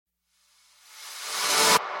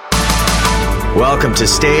Welcome to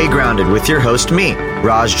Stay Grounded with your host, me,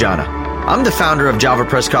 Raj Jana. I'm the founder of Java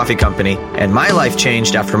Press Coffee Company, and my life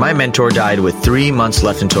changed after my mentor died with 3 months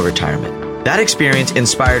left until retirement. That experience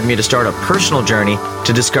inspired me to start a personal journey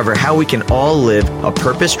to discover how we can all live a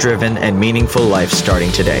purpose-driven and meaningful life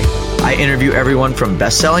starting today. I interview everyone from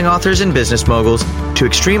best-selling authors and business moguls to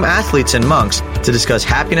extreme athletes and monks to discuss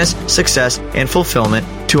happiness, success, and fulfillment,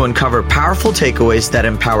 to uncover powerful takeaways that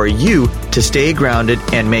empower you to stay grounded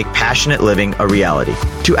and make passionate living a reality.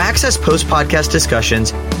 To access post-podcast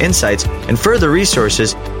discussions, insights, and further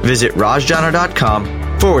resources, visit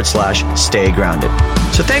rajjana.com/stay grounded.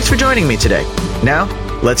 So thanks for joining me today. Now,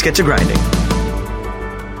 let's get to grinding.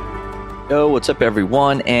 Yo, what's up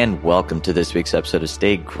everyone, and welcome to this week's episode of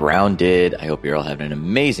Stay Grounded. I hope you're all having an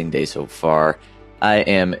amazing day so far. I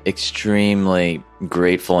am extremely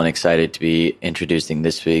grateful and excited to be introducing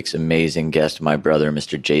this week's amazing guest, my brother,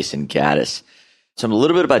 Mr. Jason Gaddis. So a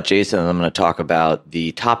little bit about Jason, and I'm going to talk about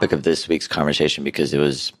the topic of this week's conversation because it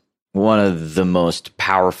was one of the most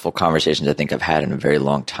powerful conversations I think I've had in a very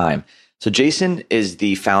long time. So Jason is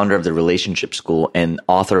the founder of the Relationship School and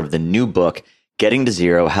author of the new book, Getting to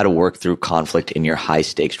Zero: How to Work Through Conflict in Your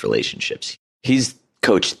High-Stakes Relationships. He's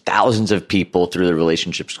coached thousands of people through the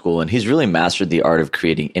Relationship School, and he's really mastered the art of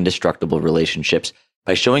creating indestructible relationships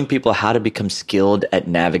by showing people how to become skilled at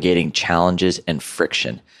navigating challenges and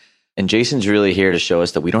friction. And Jason's really here to show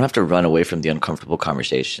us that we don't have to run away from the uncomfortable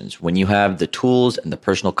conversations. When you have the tools and the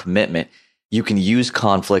personal commitment, you can use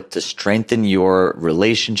conflict to strengthen your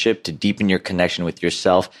relationship, to deepen your connection with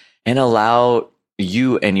yourself, and allow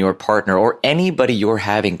you and your partner or anybody you're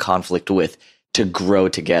having conflict with to grow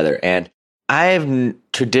together. And I've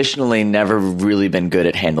traditionally never really been good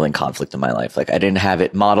at handling conflict in my life. Like, I didn't have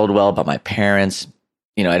it modeled well by my parents.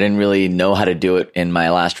 I didn't really know how to do it in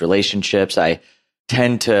my last relationships. I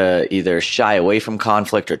tend to either shy away from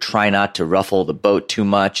conflict or try not to ruffle the boat too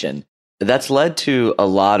much. And that's led to a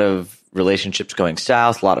lot of relationships going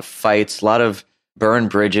south, a lot of fights, a lot of burned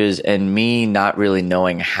bridges, and me not really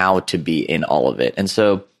knowing how to be in all of it. And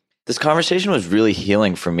so this conversation was really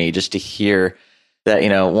healing for me, just to hear that,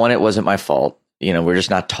 one, it wasn't my fault. We're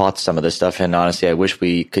just not taught some of this stuff. And honestly, I wish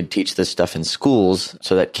we could teach this stuff in schools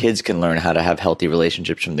so that kids can learn how to have healthy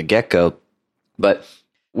relationships from the get-go. But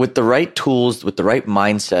with the right tools, with the right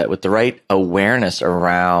mindset, with the right awareness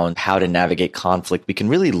around how to navigate conflict, we can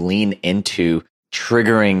really lean into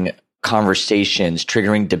triggering conversations,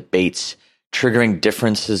 triggering debates, triggering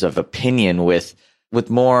differences of opinion with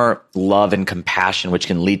more love and compassion, which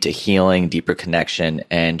can lead to healing, deeper connection,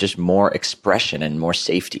 and just more expression and more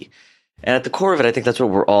safety. And at the core of it, I think that's what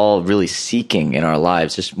we're all really seeking in our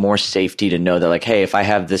lives, just more safety, to know that, like, hey, if I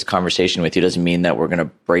have this conversation with you, doesn't mean that we're going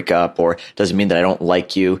to break up, or doesn't mean that I don't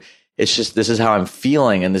like you. It's just, this is how I'm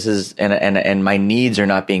feeling, and this is, and my needs are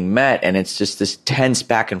not being met. And it's just this tense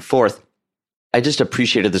back and forth. I just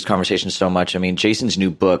appreciated this conversation so much. I mean, Jason's new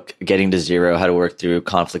book, Getting to Zero: How to Work Through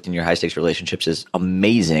Conflict in Your High-Stakes Relationships, is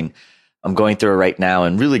amazing. I'm going through it right now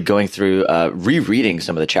and really going through, rereading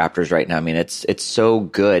some of the chapters right now. I mean, it's so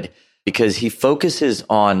good because he focuses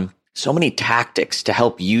on so many tactics to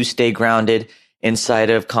help you stay grounded inside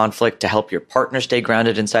of conflict, to help your partner stay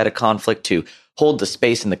grounded inside of conflict, to hold the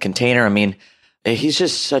space in the container. I mean, he's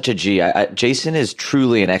just such a G. Jason is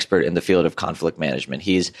truly an expert in the field of conflict management.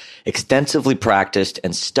 He's extensively practiced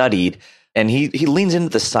and studied, and he leans into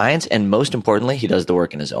the science, and most importantly, he does the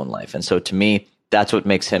work in his own life. And so to me, that's what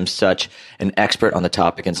makes him such an expert on the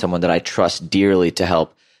topic, and someone that I trust dearly to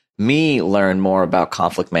help me learn more about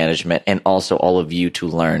conflict management, and also all of you to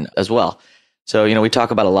learn as well. So, we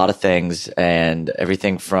talk about a lot of things, and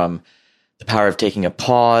everything from the power of taking a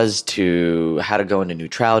pause, to how to go into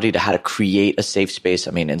neutrality, to how to create a safe space.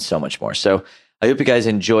 I mean, and so much more. So I hope you guys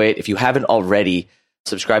enjoy it. If you haven't already,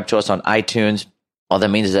 subscribe to us on iTunes. All that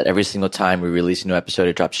means is that every single time we release a new episode,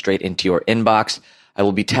 it drops straight into your inbox. I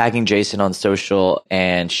will be tagging Jason on social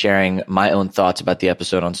and sharing my own thoughts about the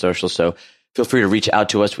episode on social. So feel free to reach out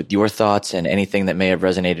to us with your thoughts and anything that may have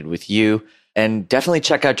resonated with you. And definitely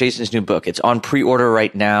check out Jason's new book. It's on pre-order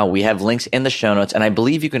right now. We have links in the show notes, and I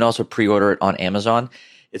believe you can also pre-order it on Amazon.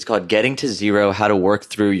 It's called Getting to Zero: How to Work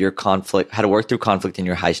Through Conflict in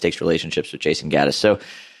Your High-Stakes Relationships with Jason Gaddis. So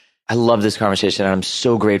I love this conversation, and I'm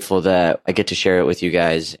so grateful that I get to share it with you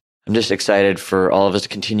guys. I'm just excited for all of us to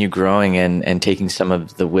continue growing and taking some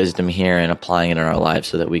of the wisdom here and applying it in our lives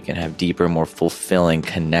so that we can have deeper, more fulfilling,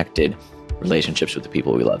 connected relationships with the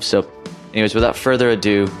people we love. So anyways, without further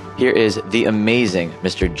ado, here is the amazing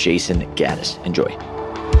Mr. Jason Gaddis. Enjoy.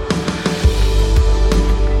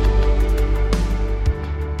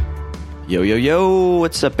 Yo, yo, yo,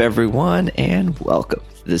 what's up, everyone, and welcome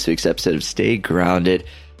to this week's episode of Stay Grounded.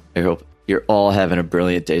 I hope you're all having a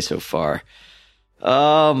brilliant day so far.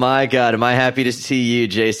 Oh my God, am I happy to see you,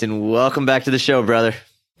 Jason. Welcome back to the show, brother.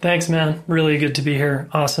 Thanks, man. Really good to be here.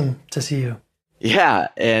 Awesome to see you. Yeah,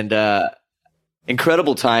 and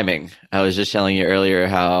incredible timing. I was just telling you earlier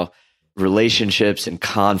how relationships and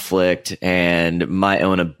conflict and my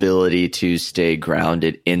own ability to stay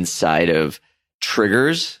grounded inside of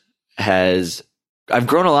triggers I've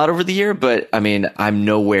grown a lot over the year, but I mean, I'm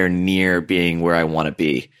nowhere near being where I want to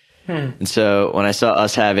be. And so when I saw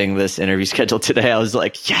us having this interview scheduled today, I was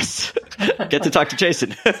like, yes, get to talk to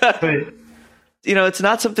Jason. Right. You know, it's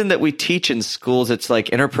not something that we teach in schools. It's like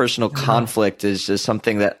interpersonal conflict is just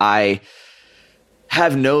something that I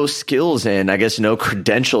have no skills in, I guess no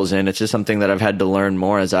credentials in. It's just something that I've had to learn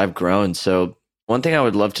more as I've grown. So one thing I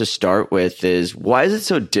would love to start with is, why is it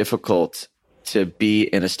so difficult to be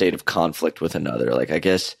in a state of conflict with another? Like, I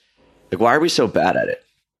guess, like, why are we so bad at it?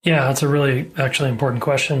 Yeah, that's a really actually important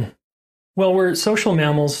question. Well, we're social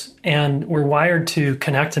mammals and we're wired to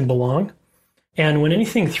connect and belong. And when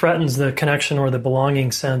anything threatens the connection or the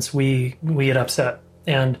belonging sense, we get upset.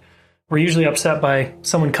 And we're usually upset by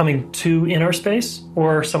someone coming in our space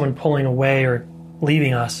or someone pulling away or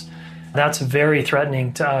leaving us. That's very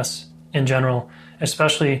threatening to us in general,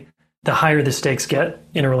 especially the higher the stakes get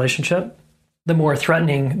in a relationship, the more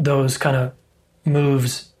threatening those kind of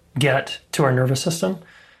moves get to our nervous system.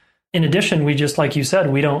 In addition, we just, like you said,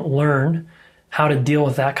 we don't learn how to deal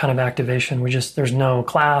with that kind of activation. There's no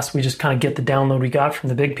class. We just kind of get the download we got from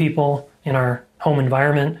the big people in our home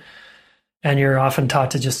environment. And you're often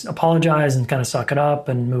taught to just apologize and kind of suck it up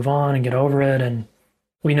and move on and get over it. And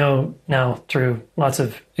we know now through lots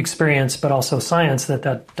of experience, but also science,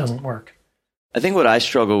 that doesn't work. I think what I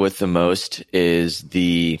struggle with the most is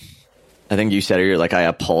I think you said earlier, like, I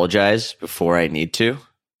apologize before I need to.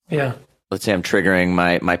 Yeah. Let's say I'm triggering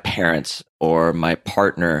my parents or my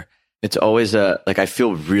partner. It's always I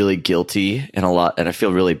feel really guilty and I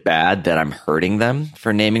feel really bad that I'm hurting them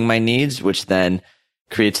for naming my needs, which then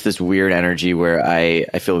creates this weird energy where I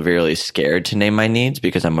feel really scared to name my needs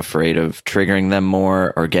because I'm afraid of triggering them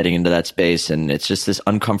more or getting into that space. And it's just this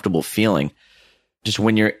uncomfortable feeling. Just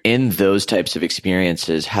when you're in those types of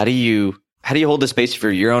experiences, how do you hold the space for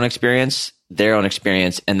your own experience, their own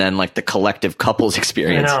experience, and then like the collective couple's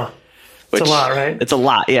experience? I know. It's a lot, right? It's a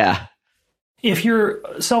lot, yeah. If you're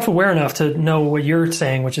self-aware enough to know what you're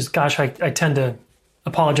saying, which is, gosh, I tend to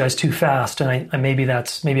apologize too fast, and maybe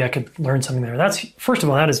I could learn something there. That's, first of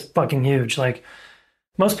all, that is fucking huge. Like,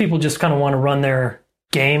 most people just kind of want to run their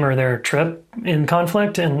game or their trip in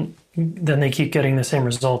conflict, and then they keep getting the same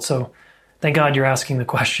results. So thank God you're asking the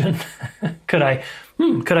question. Could I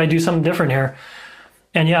do something different here?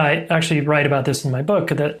 And yeah, I actually write about this in my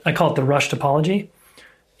book, that I call it the rushed apology.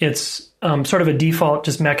 It's sort of a default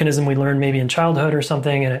just mechanism we learned maybe in childhood or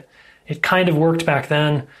something. And it kind of worked back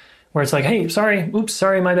then, where it's like, hey, sorry,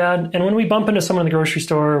 my bad. And when we bump into someone in the grocery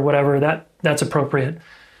store or whatever, that's appropriate.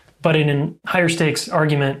 But in a higher stakes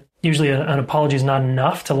argument, usually an apology is not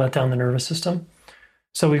enough to let down the nervous system.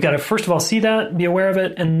 So we've got to, first of all, see that, be aware of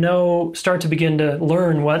it, and start to begin to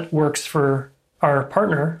learn what works for our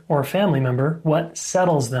partner or family member, what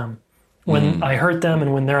settles them when I hurt them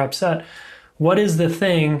and when they're upset. What is the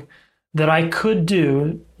thing that I could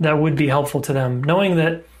do that would be helpful to them? Knowing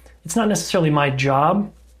that it's not necessarily my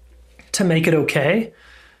job to make it okay.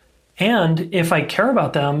 And if I care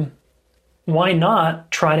about them, why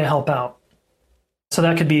not try to help out? So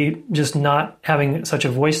that could be just not having such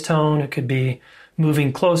a voice tone. It could be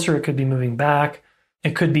moving closer. It could be moving back.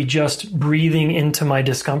 It could be just breathing into my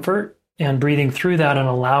discomfort and breathing through that and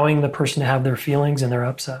allowing the person to have their feelings and their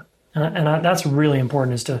upset. And that's really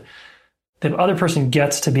important, is the other person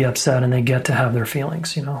gets to be upset and they get to have their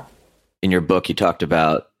feelings, you know. In your book, you talked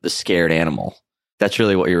about the scared animal. That's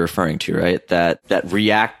really what you're referring to, right? That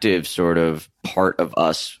reactive sort of part of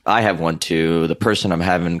us. I have one too. The person I'm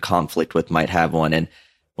having conflict with might have one. And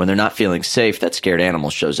when they're not feeling safe, that scared animal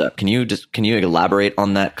shows up. Can you elaborate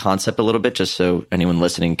on that concept a little bit, just so anyone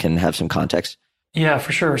listening can have some context? Yeah,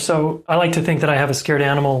 for sure. So I like to think that I have a scared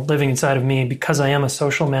animal living inside of me because I am a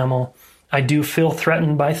social mammal. I do feel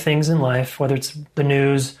threatened by things in life, whether it's the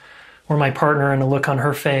news or my partner and a look on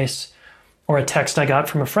her face or a text I got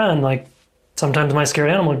from a friend. Like, sometimes my scared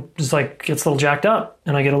animal just like gets a little jacked up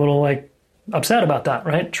and I get a little like upset about that,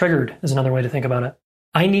 right? Triggered is another way to think about it.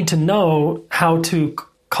 I need to know how to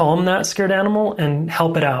calm that scared animal and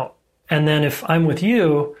help it out. And then if I'm with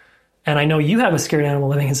you and I know you have a scared animal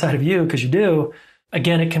living inside of you, because you do,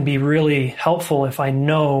 again, it can be really helpful if I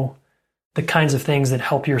know the kinds of things that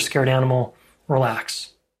help your scared animal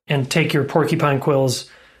relax. And take your porcupine quills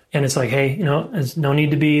and it's like, hey, you know, there's no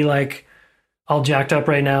need to be like all jacked up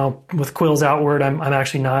right now with quills outward. I'm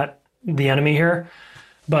actually not the enemy here.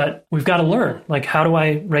 But we've got to learn, like, how do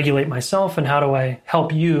I regulate myself and how do I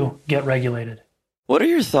help you get regulated? What are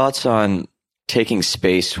your thoughts on taking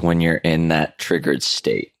space when you're in that triggered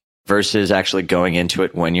state versus actually going into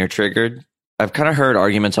it when you're triggered? I've kind of heard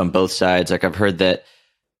arguments on both sides. Like, I've heard that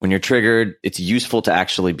when you're triggered, it's useful to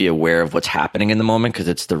actually be aware of what's happening in the moment because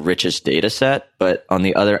it's the richest data set. But on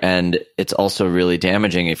the other end, it's also really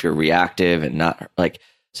damaging if you're reactive and not like,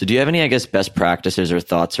 so do you have any, I guess, best practices or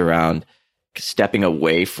thoughts around stepping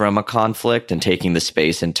away from a conflict and taking the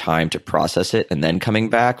space and time to process it and then coming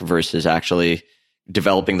back versus actually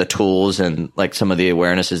developing the tools and like some of the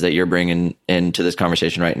awarenesses that you're bringing into this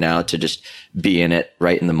conversation right now to just be in it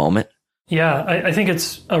right in the moment? Yeah, I think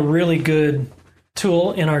it's a really good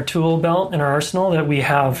tool in our tool belt, in our arsenal that we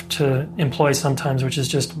have to employ sometimes, which is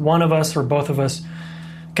just one of us or both of us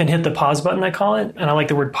can hit the pause button, I call it. And I like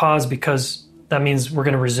the word pause because that means we're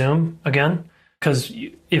going to resume again. Because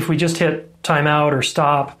if we just hit timeout or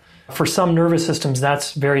stop, for some nervous systems,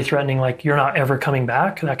 that's very threatening. Like, you're not ever coming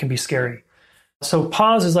back. That can be scary. So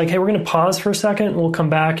pause is like, hey, we're going to pause for a second. We'll come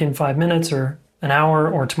back in 5 minutes or an hour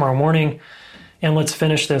or tomorrow morning, and let's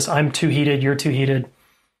finish this. I'm too heated. You're too heated.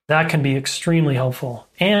 That can be extremely helpful.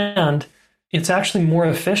 And it's actually more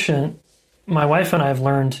efficient. My wife and I have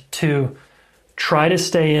learned to try to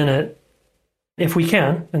stay in it if we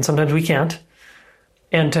can, and sometimes we can't,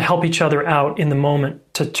 and to help each other out in the moment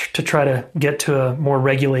to try to get to a more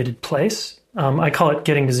regulated place. I call it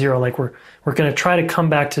getting to zero. Like, we're going to try to come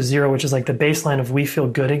back to zero, which is like the baseline of we feel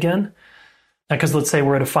good again. Because let's say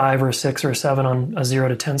we're at a 5 or a 6 or a 7 on a 0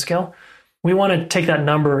 to 10 scale. We want to take that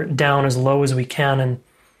number down as low as we can. And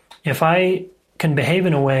if I can behave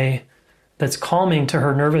in a way that's calming to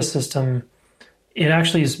her nervous system, it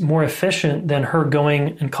actually is more efficient than her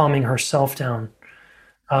going and calming herself down.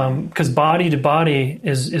 Because body to body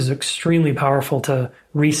is extremely powerful to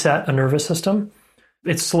reset a nervous system.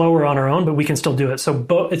 It's slower on our own, but we can still do it. So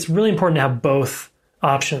it's really important to have both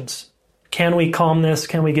options. Can we calm this?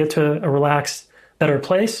 Can we get to a relaxed, better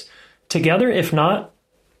place together? If not,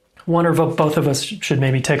 one or both of us should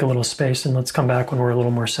maybe take a little space and let's come back when we're a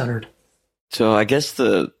little more centered. So I guess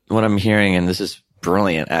what I'm hearing, and this is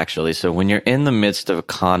brilliant actually. So when you're in the midst of a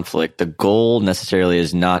conflict, the goal necessarily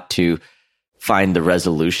is not to find the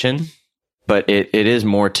resolution, but it is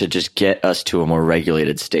more to just get us to a more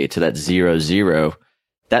regulated state, to that 0-0.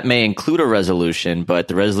 That may include a resolution, but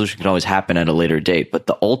the resolution can always happen at a later date. But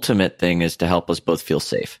the ultimate thing is to help us both feel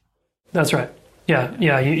safe. That's right.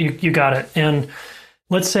 Yeah, you got it. And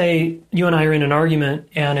let's say you and I are in an argument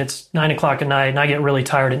and it's 9 o'clock at night and I get really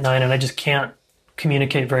tired at 9 and I just can't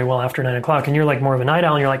communicate very well after 9 o'clock. And you're like more of a night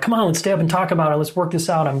owl and you're like, come on, let's stay up and talk about it. Let's work this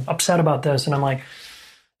out. I'm upset about this. And I'm like,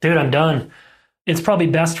 dude, I'm done. It's probably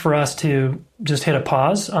best for us to just hit a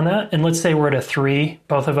pause on that. And let's say we're at a 3,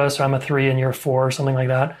 both of us, or I'm a 3 and you're a 4 or something like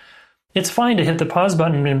that. It's fine to hit the pause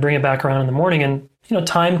button and bring it back around in the morning. And,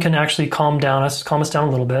 time can actually calm us down a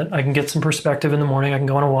little bit. I can get some perspective in the morning. I can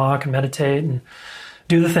go on a walk and meditate and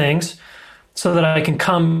do the things so that I can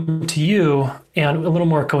come to you and a little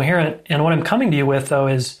more coherent. And what I'm coming to you with, though,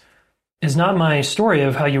 is not my story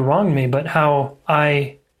of how you wronged me, but how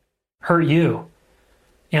I hurt you.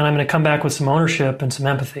 And I'm going to come back with some ownership and some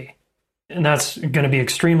empathy. And that's going to be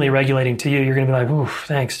extremely regulating to you. You're going to be like, ooh,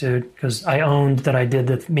 thanks, dude, because I owned that I did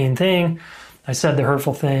the mean thing. I said the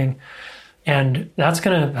hurtful thing. And that's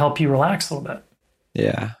going to help you relax a little bit.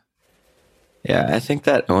 Yeah. Yeah, I think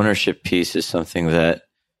that ownership piece is something that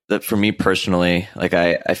for me personally, like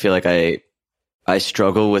I feel like I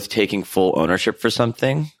struggle with taking full ownership for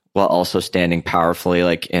something while also standing powerfully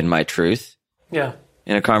like in my truth. Yeah.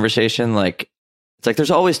 In a conversation, like, it's like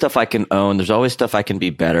there's always stuff I can own. There's always stuff I can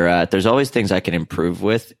be better at. There's always things I can improve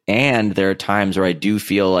with. And there are times where I do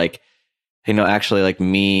feel like, actually like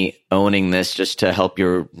me owning this just to help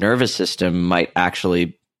your nervous system might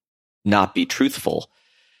actually not be truthful.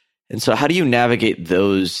 And so how do you navigate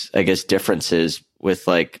those, I guess, differences with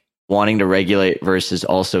like wanting to regulate versus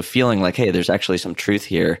also feeling like, hey, there's actually some truth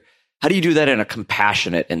here? How do you do that in a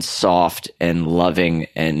compassionate and soft and loving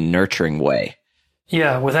and nurturing way?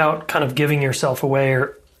 Yeah, without kind of giving yourself away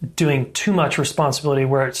or doing too much responsibility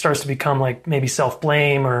where it starts to become like maybe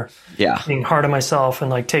self-blame or being hard on myself and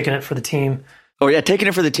like taking it for the team. Oh yeah, taking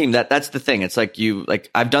it for the team. That's the thing. It's like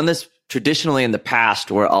I've done this traditionally in the past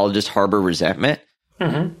where I'll just harbor resentment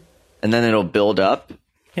and then it'll build up.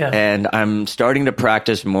 Yeah. And I'm starting to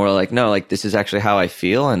practice more like, no, like this is actually how I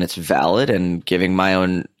feel and it's valid, and giving my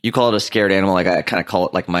own, you call it a scared animal. Like I kind of call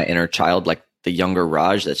it like my inner child, like the younger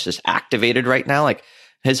Raj that's just activated right now. Like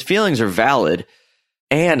his feelings are valid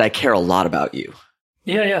and I care a lot about you.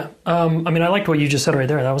 Yeah, yeah. I mean, I liked what you just said right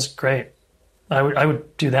there. That was great. I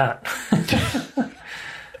would do that.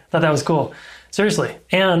 Thought that was cool. Seriously.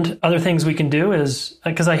 And other things we can do is,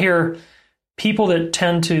 because I hear people that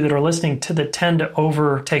are listening to, that tend to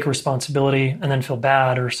overtake responsibility and then feel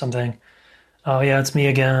bad or something. Oh yeah, it's me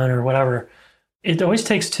again or whatever. It always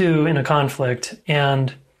takes two in a conflict.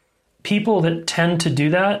 And people that tend to do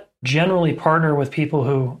that generally partner with people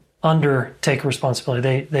who undertake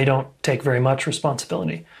responsibility. They don't take very much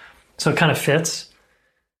responsibility. So it kind of fits.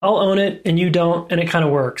 I'll own it and you don't, and it kind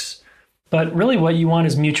of works. But really what you want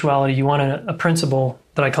is mutuality. You want a principle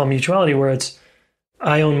that I call mutuality, where it's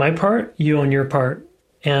I own my part, you own your part.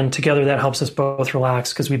 And together that helps us both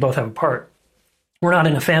relax because we both have a part. We're not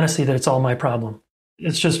in a fantasy that it's all my problem.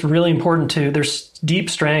 It's just really important there's deep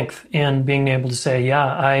strength in being able to say, yeah,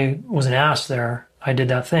 I was an ass there. I did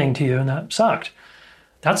that thing to you and that sucked.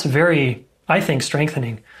 That's very, I think,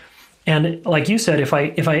 strengthening. And like you said, if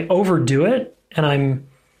I overdo it and I'm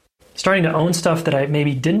starting to own stuff that I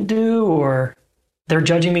maybe didn't do or they're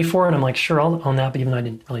judging me for it, and I'm like, sure, I'll own that, but even though I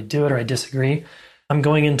didn't really do it or I disagree, I'm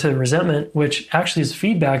going into resentment, which actually is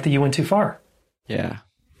feedback that you went too far. Yeah.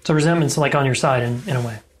 So resentment's like on your side in a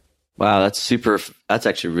way. Wow, that's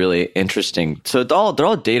actually really interesting. So they're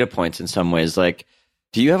all data points in some ways. Like,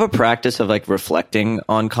 do you have a practice of like reflecting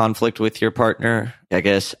on conflict with your partner, I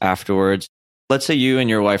guess, afterwards? Let's say you and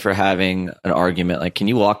your wife are having an argument. Like, can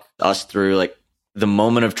you walk us through like the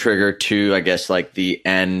moment of trigger to, I guess, like the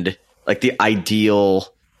end, like the ideal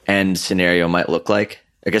end scenario might look like?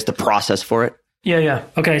 I guess the process for it. Yeah.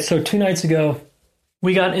 Okay, so 2 nights ago,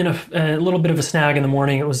 we got in a little bit of a snag in the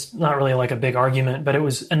morning. It was not really like a big argument, but it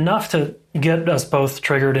was enough to get us both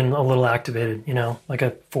triggered and a little activated, like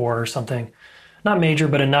a 4 or something. Not major,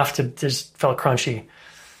 but enough to just felt crunchy.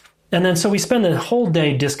 And then so we spend the whole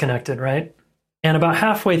day disconnected, right? And about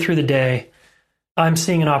halfway through the day, I'm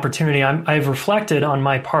seeing an opportunity. I've reflected on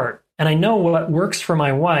my part. And I know what works for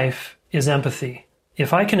my wife is empathy.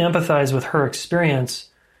 If I can empathize with her experience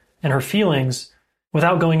and her feelings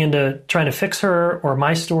without going into trying to fix her or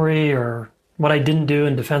my story or what I didn't do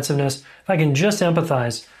in defensiveness, if I can just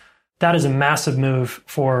empathize, that is a massive move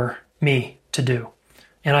for me to do.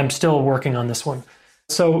 And I'm still working on this one.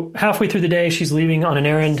 So halfway through the day, she's leaving on an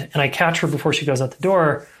errand, and I catch her before she goes out the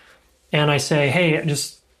door. And I say, hey, I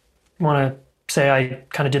just want to say I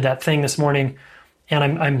kind of did that thing this morning, and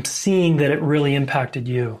I'm seeing that it really impacted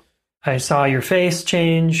you. I saw your face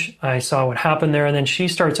change. I saw what happened there. And then she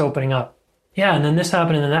starts opening up. Yeah, and then this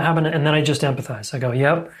happened, and then that happened. And then I just empathize. I go,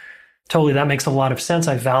 yep, totally. That makes a lot of sense.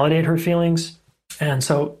 I validate her feelings. And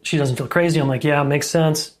so she doesn't feel crazy. I'm like, yeah, it makes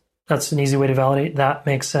sense. That's an easy way to validate. That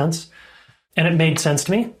makes sense. And it made sense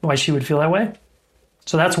to me why she would feel that way.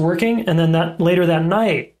 So that's working. And then later that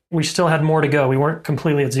night, we still had more to go. We weren't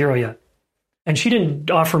completely at zero yet. And she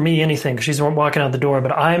didn't offer me anything because she's walking out the door,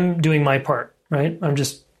 but I'm doing my part, right?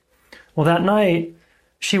 Well, that night,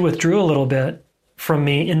 she withdrew a little bit from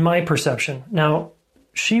me in my perception. Now,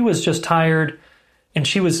 she was just tired and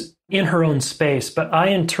she was in her own space, but I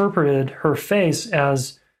interpreted her face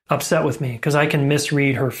as upset with me because I can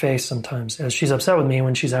misread her face sometimes as she's upset with me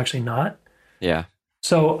when she's actually not. Yeah.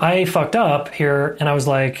 So I fucked up here and I was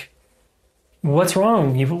like, what's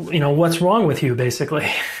wrong? What's wrong with you, basically?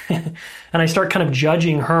 And I start kind of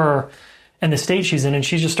judging her and the state she's in, and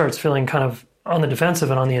she just starts feeling kind of on the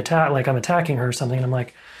defensive and on the attack, like I'm attacking her or something. And I'm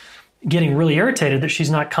like getting really irritated that she's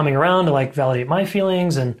not coming around to like validate my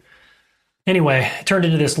feelings. And anyway, it turned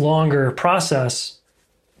into this longer process.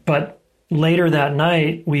 But later that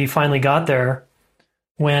night, we finally got there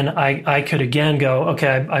when I could again go,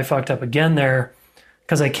 okay, I fucked up again there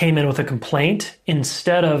because I came in with a complaint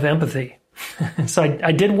instead of empathy. So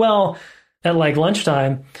I did well at like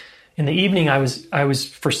lunchtime. In the evening, I was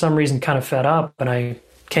for some reason kind of fed up, and I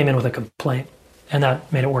came in with a complaint, and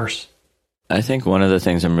that made it worse. I think one of the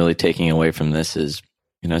things I'm really taking away from this is,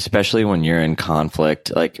 especially when you're in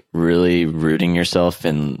conflict, like really rooting yourself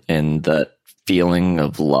in the feeling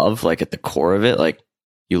of love, like at the core of it, like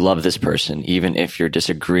you love this person, even if you're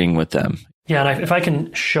disagreeing with them. Yeah, and if I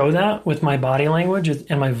can show that with my body language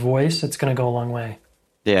and my voice, it's going to go a long way.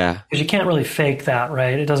 Yeah. Because you can't really fake that,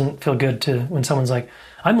 right? It doesn't feel good when someone's like,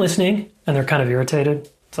 I'm listening, and they're kind of irritated.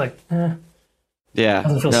 It's like, yeah, it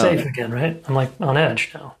doesn't feel safe again, right? I'm like on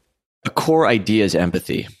edge now. A core idea is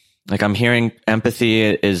empathy. Like I'm hearing empathy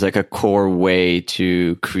is like a core way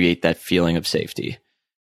to create that feeling of safety.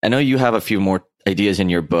 I know you have a few more ideas in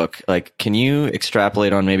your book. Like, can you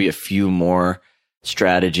extrapolate on maybe a few more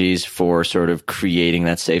strategies for sort of creating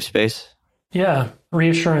that safe space? Yeah,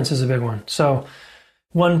 reassurance is a big one. So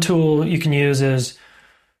one tool you can use is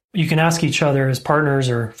you can ask each other as partners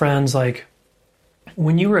or friends, like,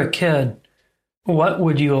 When you were a kid, what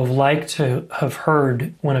would you have liked to have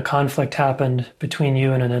heard when a conflict happened between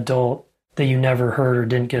you and an adult that you never heard or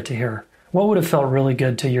didn't get to hear? What would have felt really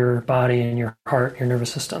good to your body and your heart, your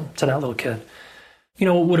nervous system, to that little kid?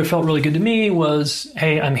 What would have felt really good to me was,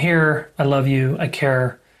 hey, I'm here. I love you. I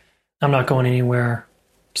care. I'm not going anywhere.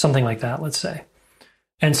 Something like that, let's say.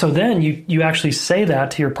 And so then you actually say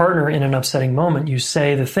that to your partner in an upsetting moment. You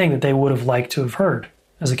say the thing that they would have liked to have heard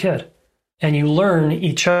as a kid. And you learn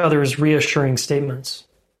each other's reassuring statements.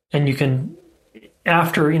 And you can,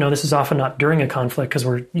 after, this is often not during a conflict because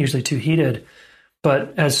we're usually too heated,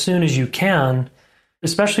 but as soon as you can,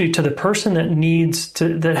 especially to the person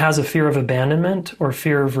that has a fear of abandonment or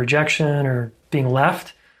fear of rejection or being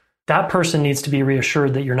left, that person needs to be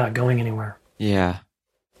reassured that you're not going anywhere. Yeah,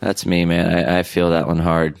 that's me, man. I feel that one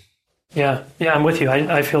hard. Yeah, I'm with you.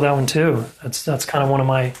 I feel that one too. That's kind of one of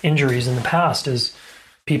my injuries in the past is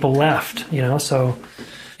people left, so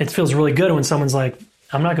it feels really good when someone's like,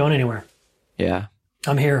 I'm not going anywhere. Yeah.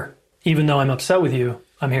 I'm here. Even though I'm upset with you,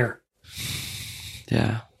 I'm here.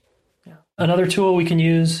 Yeah. Another tool we can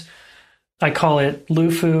use, I call it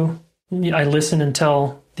LUFU. I listen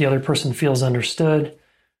until the other person feels understood.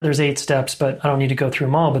 There's 8 steps, but I don't need to go through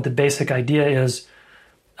them all. But the basic idea is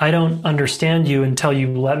I don't understand you until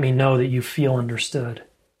you let me know that you feel understood.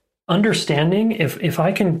 Understanding, if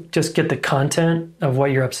I can just get the content of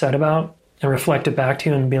what you're upset about and reflect it back to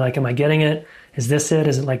you and be like, am I getting it? Is this it?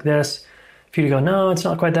 Is it like this? If you go, no, it's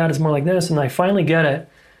not quite that. It's more like this. And I finally get it.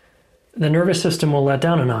 The nervous system will let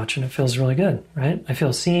down a notch and it feels really good, right? I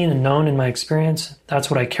feel seen and known in my experience. That's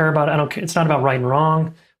what I care about. It's not about right and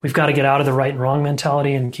wrong. We've got to get out of the right and wrong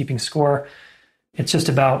mentality and keeping score. It's just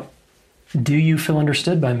about, do you feel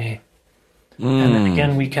understood by me? And then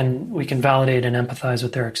again, we can validate and empathize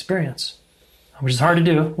with their experience, which is hard to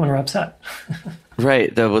do when we're upset.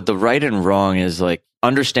 Right. The right and wrong is like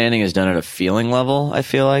understanding is done at a feeling level. I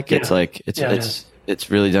feel like it's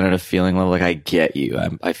really done at a feeling level. Like I get you.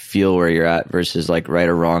 I feel where you're at versus like right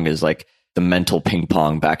or wrong is like the mental ping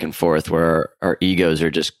pong back and forth where our egos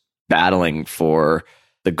are just battling for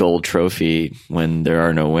the gold trophy when there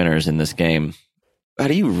are no winners in this game. How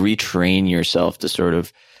do you retrain yourself to sort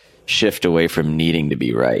of shift away from needing to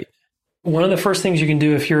be right? One of the first things you can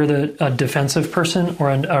do if you're a defensive person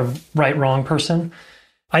or a right-wrong person,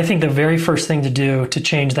 I think the very first thing to do to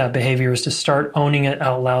change that behavior is to start owning it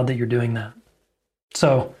out loud that you're doing that.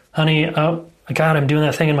 So, honey, oh, God, I'm doing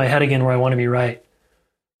that thing in my head again where I want to be right.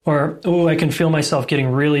 Or, oh, I can feel myself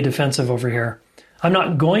getting really defensive over here. I'm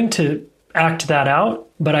not going to act that out,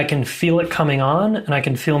 but I can feel it coming on and I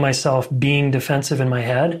can feel myself being defensive in my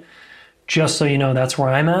head. Just so you know, that's where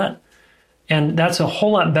I'm at. And that's a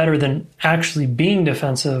whole lot better than actually being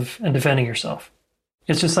defensive and defending yourself.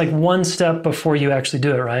 It's just like one step before you actually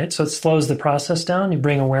do it, right? So it slows the process down. You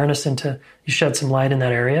bring awareness you shed some light in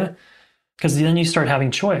that area. Because then you start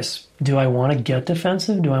having choice. Do I want to get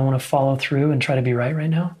defensive? Do I want to follow through and try to be right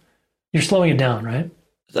now? You're slowing it down, right?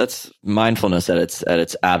 That's mindfulness at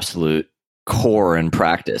its absolute core and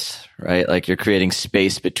practice, right? Like you're creating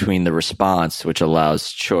space between the response, which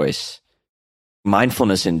allows choice.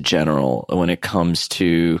 Mindfulness in general, when it comes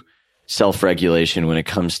to self-regulation, when it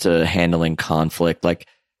comes to handling conflict, like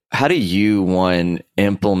how do you, one,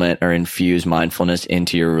 implement or infuse mindfulness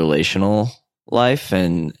into your relational life,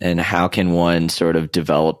 and how can one sort of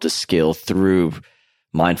develop the skill through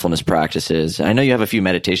mindfulness practices? I know you have a few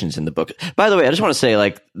meditations in the book. By the way, I just want to say,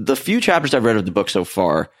 like, the few chapters I've read of the book so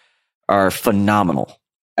far are phenomenal.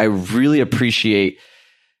 I really appreciate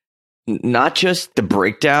not just the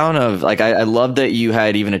breakdown of like, I love that you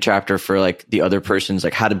had even a chapter for like the other person's,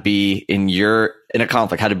 like how to be in a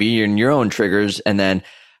conflict, how to be in your own triggers, and then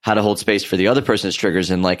how to hold space for the other person's triggers.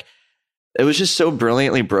 And like, it was just so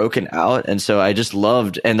brilliantly broken out. And so I just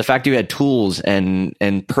loved, and the fact you had tools and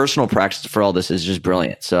personal practice for all this is just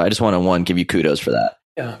brilliant. So I just want to, give you kudos for that.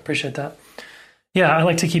 Yeah, appreciate that. Yeah, I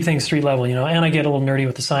like to keep things street level, and I get a little nerdy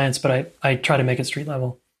with the science, but I try to make it street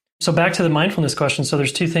level. So back to the mindfulness question. So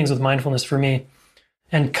there's two things with mindfulness for me.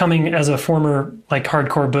 And coming as a former like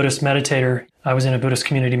hardcore Buddhist meditator, I was in a Buddhist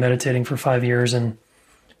community meditating for 5 years. And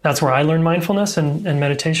that's where I learned mindfulness and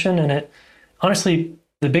meditation. And it honestly,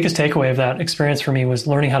 the biggest takeaway of that experience for me was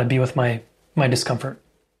learning how to be with my discomfort,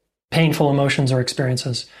 painful emotions or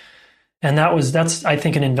experiences. And that's, I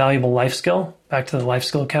think, an invaluable life skill, back to the life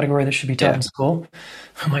skill category that should be taught in school.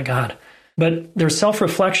 Oh my God. But there's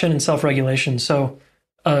self-reflection and self-regulation. So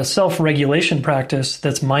a self-regulation practice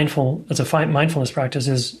that's mindful, it's a mindfulness practice,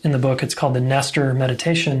 is in the book. It's called the Nestor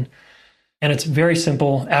meditation. And it's a very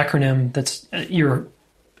simple acronym.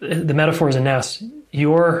 The metaphor is a nest.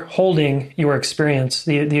 you're holding your experience,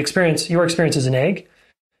 the experience, your experience is an egg,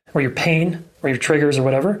 or your pain, or your triggers, or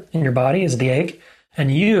whatever in your body is the egg,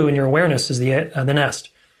 and you and your awareness is the nest.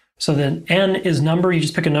 So then N is number. You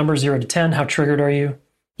just pick a number 0 to 10. How triggered are you?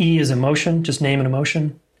 E is emotion. Just name an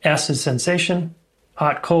emotion. S is sensation.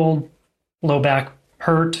 Hot, cold, low back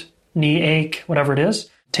hurt, knee ache, whatever it is.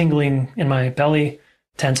 Tingling in my belly,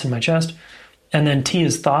 tense in my chest. And then T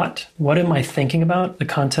is thought. What am I thinking about? The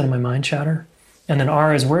content of my mind chatter. And then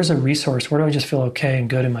R is where's a resource? Where do I just feel okay and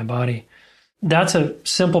good in my body? That's a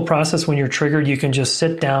simple process. When you're triggered, you can just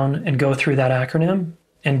sit down and go through that acronym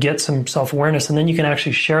and get some self-awareness. And then you can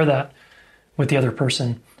actually share that with the other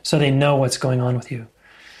person so they know what's going on with you.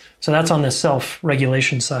 So that's on the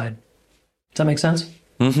self-regulation side. Does that make sense?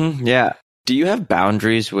 Mm-hmm. Yeah. Do you have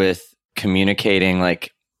boundaries with communicating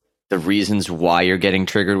like the reasons why you're getting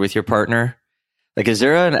triggered with your partner? Like, is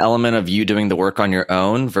there an element of you doing the work on your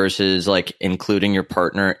own versus like including your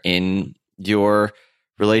partner in your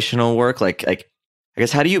relational work? Like I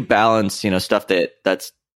guess, how do you balance, stuff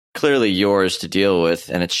that's clearly yours to deal with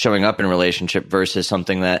and it's showing up in a relationship versus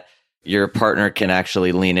something that your partner can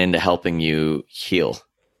actually lean into helping you heal?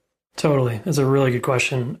 Totally. It's a really good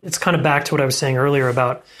question. It's kind of back to what I was saying earlier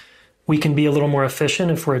about we can be a little more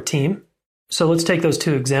efficient if we're a team. So let's take those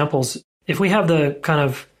two examples. If we have the kind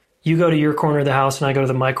of, you go to your corner of the house and I go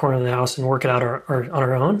to my corner of the house and work it out on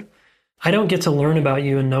our own, I don't get to learn about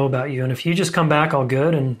you and know about you. And if you just come back all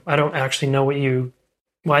good and I don't actually know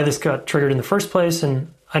why this got triggered in the first place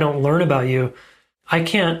and I don't learn about you,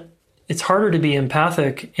 it's harder to be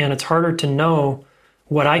empathic and it's harder to know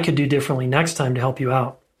what I could do differently next time to help you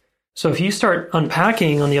out. So if you start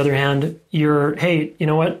unpacking, on the other hand, hey, you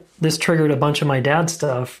know what? This triggered a bunch of my dad's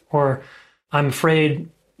stuff, or I'm afraid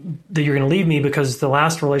that you're going to leave me because the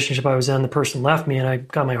last relationship I was in, the person left me and I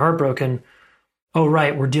got my heart broken. Oh,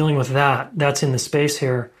 right. We're dealing with that. That's in the space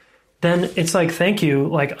here. Then it's like, thank you.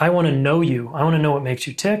 Like, I want to know you. I want to know what makes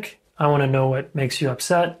you tick. I want to know what makes you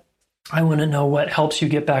upset. I want to know what helps you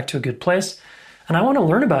get back to a good place. And I want to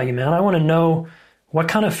learn about you, man. I want to know what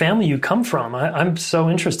kind of family you come from. I'm so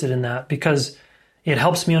interested in that because it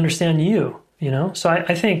helps me understand you, So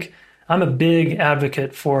I think I'm a big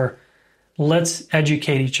advocate for let's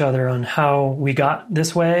educate each other on how we got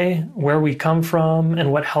this way, where we come from,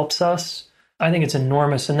 and what helps us. I think it's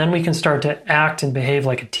enormous. And then we can start to act and behave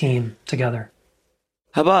like a team together.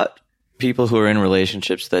 How about people who are in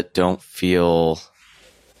relationships that don't feel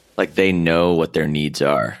like they know what their needs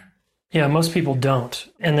are? Yeah, most people don't.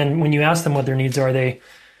 And then when you ask them what their needs are, they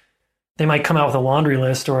might come out with a laundry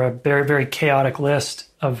list or a very, very chaotic list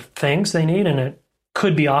of things they need, and it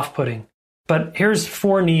could be off-putting. But here's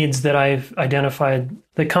 4 needs that I've identified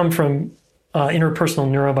that come from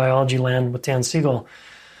interpersonal neurobiology land with Dan Siegel.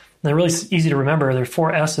 They're really easy to remember. They're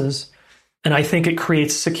 4 S's. And I think it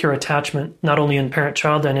creates secure attachment, not only in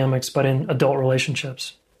parent-child dynamics, but in adult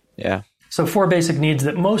relationships. Yeah. So 4 basic needs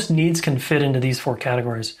that most needs can fit into these 4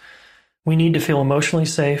 categories. We need to feel emotionally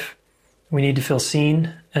safe. We need to feel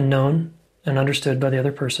seen and known and understood by the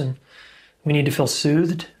other person. We need to feel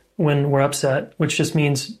soothed when we're upset, which just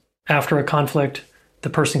means after a conflict,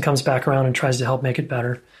 the person comes back around and tries to help make it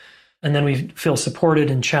better. And then we feel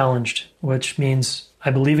supported and challenged, which means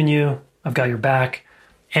I believe in you, I've got your back,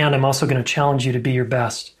 and I'm also going to challenge you to be your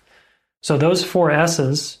best. So those 4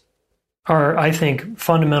 S's are, I think,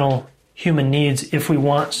 fundamental human needs if we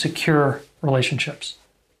want secure relationships.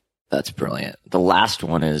 That's brilliant. The last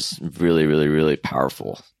one is really, really, really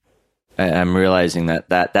powerful. I'm realizing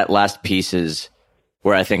that last piece is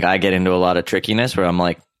where I think I get into a lot of trickiness, where I'm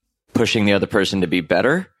like pushing the other person to be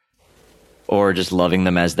better or just loving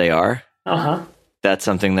them as they are. Uh-huh. That's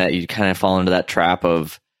something that you kind of fall into that trap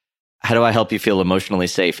of, how do I help you feel emotionally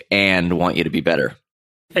safe and want you to be better?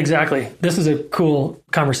 Exactly. This is a cool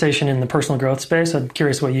conversation in the personal growth space. I'm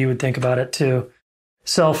curious what you would think about it too.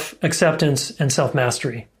 Self-acceptance and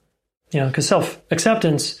self-mastery. Because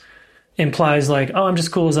self-acceptance implies like, oh, I'm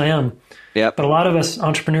just cool as I am. Yep. But a lot of us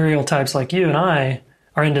entrepreneurial types like you and I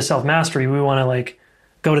are into self-mastery. We want to like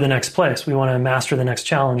go to the next place. We want to master the next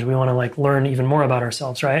challenge. We want to like learn even more about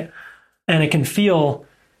ourselves, right? And it can feel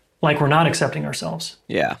like we're not accepting ourselves.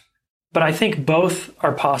 Yeah. But I think both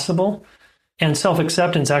are possible. And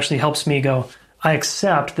self-acceptance actually helps me go, I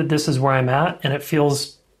accept that this is where I'm at, and it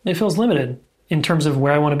feels limited in terms of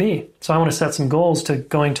where I want to be. So I want to set some goals to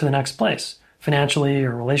going to the next place, financially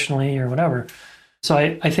or relationally or whatever. So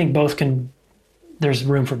I think there's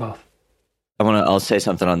room for both. I'll say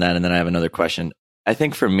something on that, and then I have another question. I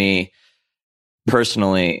think for me,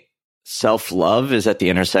 personally, self-love is at the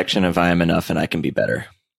intersection of I am enough and I can be better.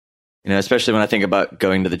 Especially when I think about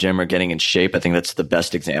going to the gym or getting in shape, I think that's the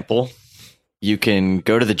best example. you can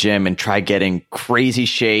go to the gym and try getting crazy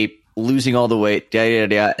shape, losing all the weight,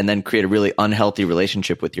 and then create a really unhealthy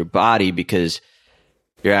relationship with your body because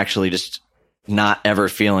you're actually just not ever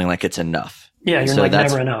feeling like it's enough. Yeah, you're like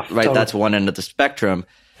never enough. Right, totally. That's one end of the spectrum.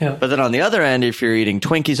 Yeah. But then on the other end, if you're eating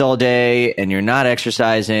Twinkies all day and you're not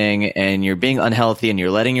exercising and you're being unhealthy and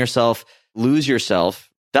you're letting yourself lose yourself,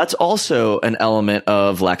 that's also an element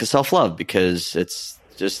of lack of self-love because it's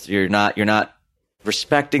just you're not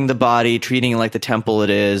respecting the body, treating it like the temple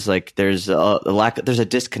it is. Like there's a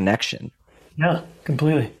disconnection. Yeah,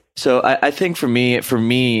 completely. So I think for me,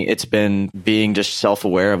 it's been being just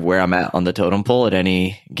self-aware of where I'm at on the totem pole at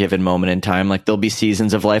any given moment in time. Like there'll be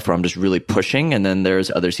seasons of life where I'm just really pushing, and then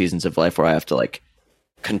there's other seasons of life where I have to like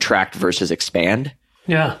contract versus expand.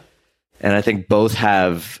 Yeah. And I think both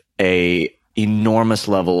have a enormous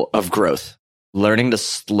level of growth. Learning to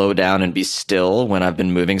slow down and be still when I've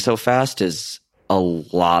been moving so fast is a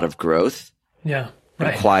lot of growth. Yeah.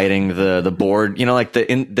 Right. Quieting the board, like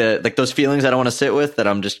like those feelings I don't want to sit with that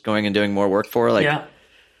I'm just going and doing more work for, like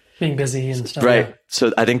being busy and stuff. Right. Yeah.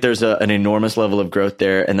 So I think there's an enormous level of growth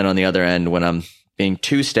there. And then on the other end, when I'm being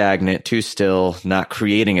too stagnant, too still, not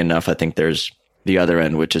creating enough, I think there's the other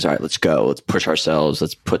end, which is, all right, let's go. Let's push ourselves.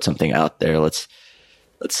 Let's put something out there. Let's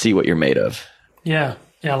see what you're made of. Yeah.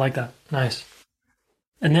 Yeah. I like that. Nice.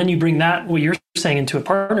 And then you bring that, what you're saying, into a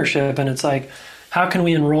partnership. And it's like, how can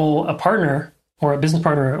we enroll a partner or a business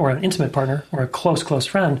partner or an intimate partner or a close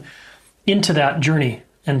friend into that journey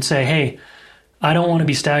and say, hey, I don't want to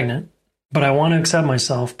be stagnant, but I want to accept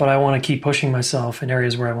myself, but I want to keep pushing myself in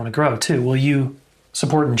areas where I want to grow too. Will you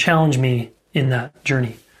support and challenge me in that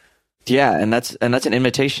journey? Yeah. And that's an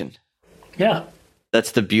invitation. Yeah.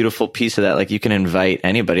 That's the beautiful piece of that. Like you can invite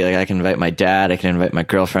anybody. Like I can invite my dad. I can invite my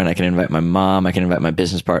girlfriend. I can invite my mom. I can invite my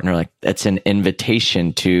business partner. Like that's an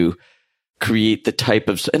invitation to create the type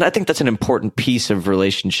of, and I think that's an important piece of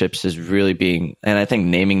relationships is really being, and I think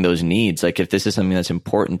naming those needs. Like if this is something that's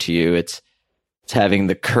important to you, it's having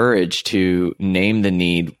the courage to name the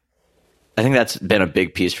need. I think that's been a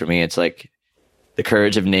big piece for me. It's like the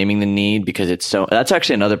courage of naming the need because that's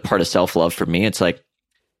actually another part of self-love for me. It's like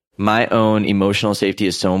my own emotional safety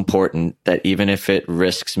is so important that even if it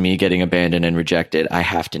risks me getting abandoned and rejected, I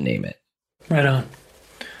have to name it. Right on.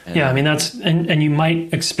 Yeah, I mean, and you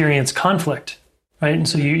might experience conflict, right? And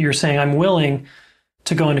so you're saying, I'm willing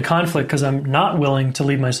to go into conflict because I'm not willing to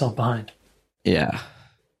leave myself behind. Yeah.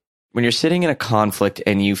 When you're sitting in a conflict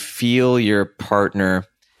and you feel your partner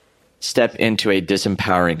step into a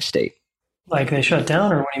disempowering state. Like they shut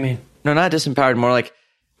down, or what do you mean? No, not disempowered, more like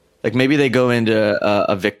maybe they go into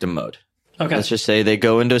a victim mode. Okay. Let's just say they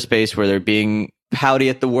go into a space where they're being pouty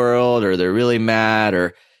at the world or they're really mad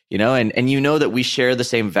or and that we share the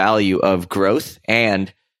same value of growth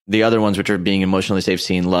and the other ones, which are being emotionally safe,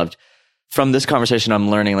 seen, loved. From this conversation, I'm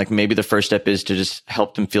learning like maybe the first step is to just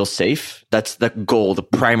help them feel safe. That's the goal, the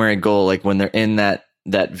primary goal. Like when they're in that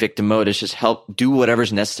victim mode, is just do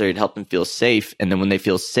whatever's necessary to help them feel safe. And then when they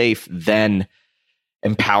feel safe, then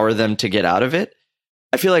empower them to get out of it.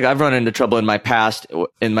 I feel like I've run into trouble in my past,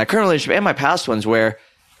 in my current relationship and my past ones where,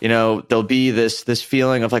 there'll be this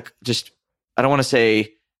feeling of like, just, I don't want to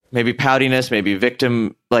say, maybe poutiness, maybe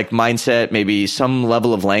victim like mindset, maybe some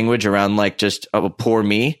level of language around like just a poor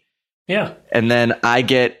me. Yeah. And then I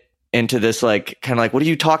get into this like kind of like, what are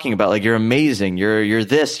you talking about? Like you're amazing. You're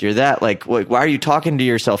this, you're that. Like why are you talking to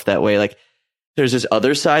yourself that way? Like there's this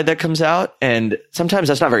other side that comes out, and sometimes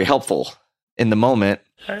that's not very helpful in the moment.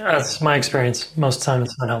 That's my experience. Most of the time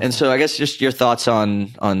it's not helpful. And so I guess just your thoughts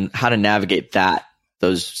on how to navigate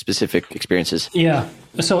those specific experiences. Yeah.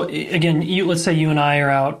 So again, let's say you and I are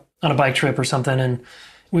out on a bike trip or something, and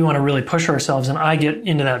we want to really push ourselves, and I get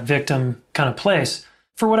into that victim kind of place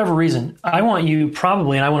for whatever reason. I want you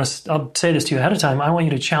probably, and I'll say this to you ahead of time, I want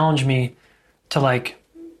you to challenge me to like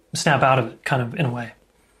snap out of it kind of in a way.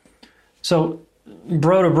 So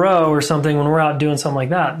bro to bro or something, when we're out doing something like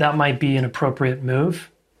that, that might be an appropriate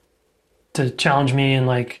move to challenge me and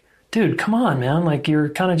like, dude, come on, man. Like you're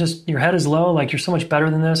kind of just, your head is low. Like you're so much better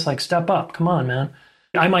than this. Like step up. Come on, man.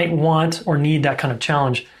 I might want or need that kind of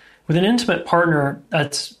challenge. With an intimate partner,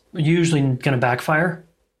 that's usually going to backfire.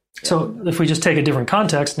 Yeah. So if we just take a different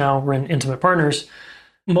context, now we're in intimate partners.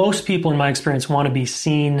 Most people in my experience want to be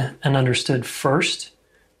seen and understood first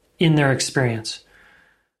in their experience.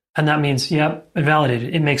 And that means, yep,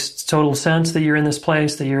 validated. It makes total sense that you're in this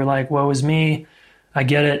place, that you're like, woe is me. I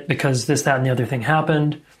get it because this, that, and the other thing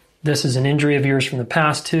happened. This is an injury of yours from the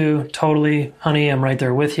past too. Totally. Honey, I'm right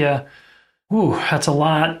there with you. Ooh, that's a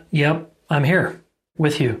lot. Yep, I'm here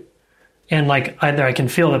with you. And like either I can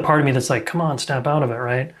feel that part of me that's like, come on, snap out of it,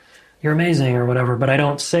 right? You're amazing or whatever, but I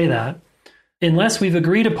don't say that. unless we've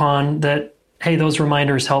agreed upon that, hey, those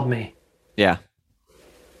reminders help me. Yeah.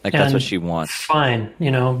 Like that's what she wants. Fine,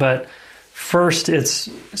 but first it's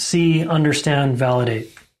see, understand,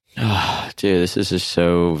 validate. Oh, dude, this is just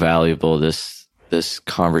so valuable, this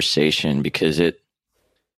conversation, because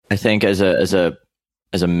I think as a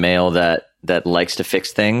male that likes to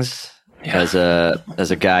fix things, as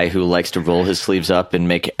a guy who likes to roll his sleeves up and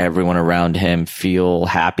make everyone around him feel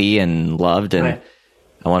happy and loved, and right.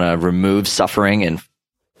 I want to remove suffering and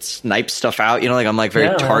snipe stuff out. I'm like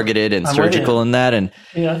very targeted and surgical in that, and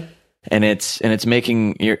it's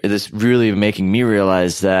making me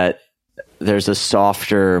realize that there's a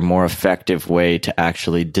softer, more effective way to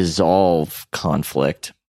actually dissolve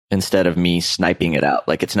conflict instead of me sniping it out.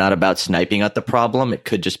 Like, it's not about sniping at the problem. It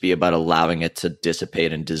could just be about allowing it to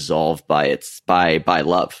dissipate and dissolve by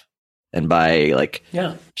love and by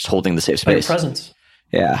just holding the safe space. By your presence.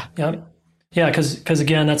 Yeah. Yep. Yeah. Cause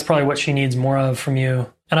again, that's probably what she needs more of from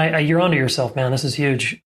you. And you're onto yourself, man. This is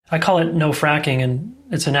huge. I call it no fracking, and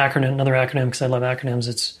it's an acronym, another acronym, because I love acronyms.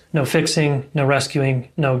 It's no fixing, no rescuing,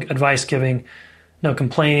 no advice giving, no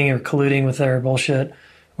complaining or colluding with their bullshit,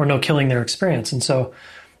 or no killing their experience. And so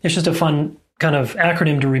it's just a fun kind of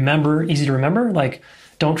acronym to remember, easy to remember. Like,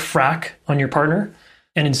 don't frack on your partner,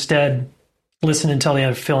 and instead listen until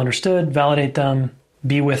they feel understood, validate them,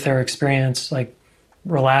 be with their experience, like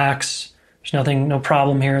relax. There's no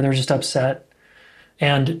problem here. They're just upset.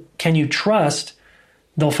 And can you trust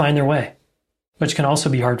they'll find their way, which can also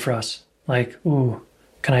be hard for us. Like, ooh,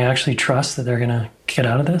 can I actually trust that they're going to get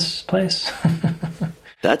out of this place?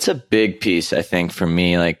 That's a big piece, I think, for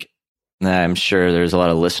me. Like, I'm sure there's a lot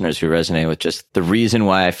of listeners who resonate with just the reason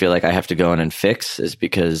why I feel like I have to go in and fix is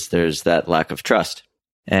because there's that lack of trust.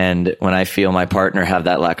 And when I feel my partner have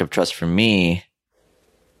that lack of trust for me,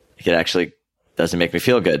 it actually doesn't make me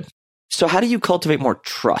feel good. So how do you cultivate more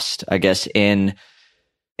trust, I guess,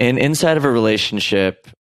 inside of a relationship?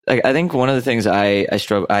 I think one of the things I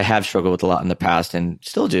have struggled with a lot in the past, and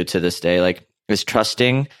still do to this day, is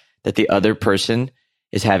trusting that the other person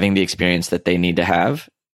is having the experience that they need to have.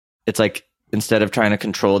 It's like, instead of trying to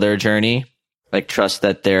control their journey, trust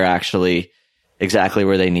that they're actually exactly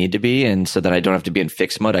where they need to be. And so that I don't have to be in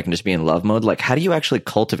fix mode. I can just be in love mode. How do you actually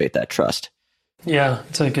cultivate that trust? Yeah,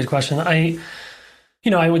 it's a good question. I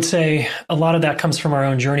would say a lot of that comes from our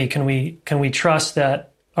own journey. Can we trust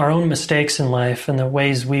that our own mistakes in life and the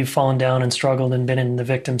ways we've fallen down and struggled and been in the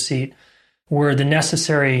victim seat were the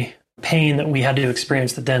necessary pain that we had to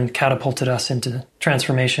experience that then catapulted us into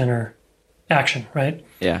transformation or action, right?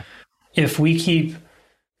 Yeah. If we keep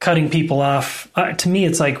cutting people off, to me,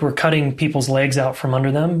 it's like we're cutting people's legs out from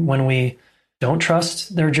under them when we don't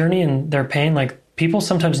trust their journey and their pain. Like, people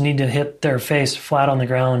sometimes need to hit their face flat on the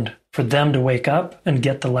ground for them to wake up and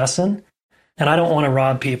get the lesson. And I don't want to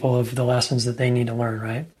rob people of the lessons that they need to learn,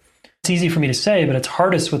 right? It's easy for me to say, but it's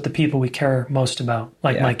hardest with the people we care most about,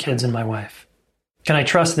 like my kids and my wife. Can I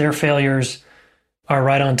trust their failures are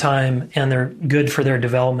right on time and they're good for their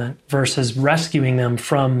development versus rescuing them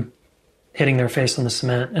from hitting their face on the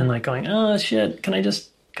cement and going, oh shit, can I just,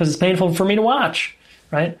 because it's painful for me to watch,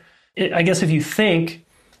 right? I guess if you think,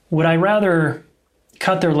 would I rather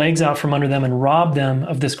cut their legs out from under them and rob them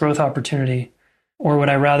of this growth opportunity, or would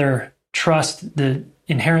I rather trust the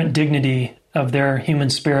inherent dignity of their human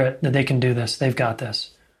spirit that they can do this, they've got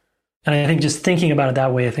this? And I think just thinking about it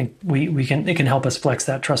that way, I think it can help us flex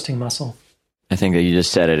that trusting muscle. I think that you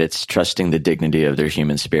just said it. It's trusting the dignity of their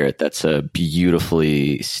human spirit. That's a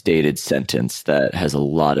beautifully stated sentence that has a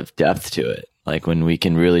lot of depth to it. Like, when we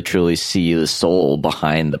can really truly see the soul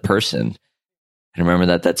behind the person, and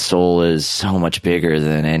remember that soul is so much bigger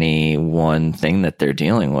than any one thing that they're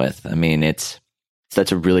dealing with. I mean, that's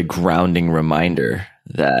a really grounding reminder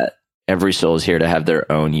that every soul is here to have their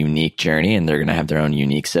own unique journey, and they're going to have their own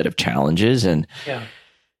unique set of challenges. And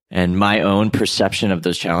my own perception of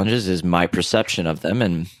those challenges is my perception of them.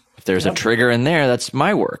 And if there's a trigger in there, that's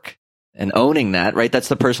my work. And owning that, right? That's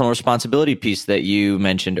the personal responsibility piece that you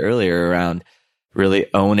mentioned earlier around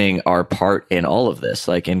really owning our part in all of this.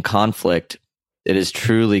 Like, in conflict, it is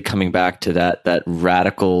truly coming back to that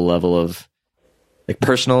radical level of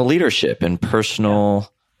personal leadership and personal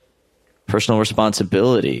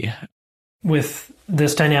responsibility. With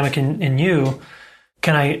this dynamic in you,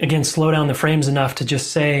 can I, again, slow down the frames enough to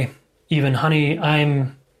just say, even, honey,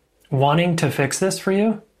 I'm wanting to fix this for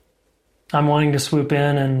you. I'm wanting to swoop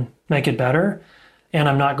in and make it better. And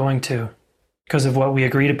I'm not going to, because of what we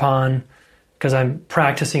agreed upon, because I'm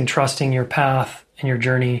practicing trusting your path and your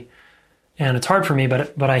journey. And it's hard for me,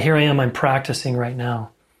 but here I am, I'm practicing right now.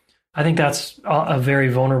 I think that's a very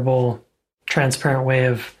vulnerable, transparent way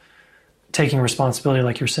of taking responsibility,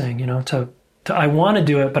 like you're saying, to to I want to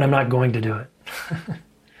do it, but I'm not going to do it.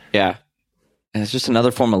 Yeah. And it's just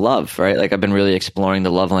another form of love, right? Like I've been really exploring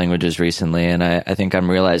the love languages recently. And I think I'm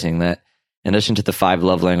realizing that in addition to the 5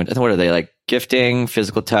 love languages, what are they, like gifting,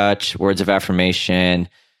 physical touch, words of affirmation,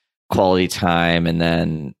 quality time, and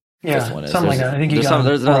then fifth one is something like that. I think there's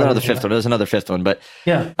another fifth one. There's another fifth one, but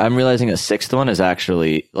yeah, I'm realizing a sixth one is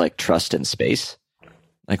actually like trust in space.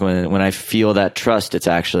 Like when I feel that trust, it's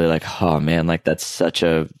actually like, oh man, like that's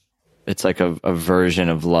it's like a version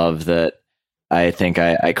of love that I think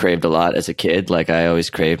I craved a lot as a kid. Like I always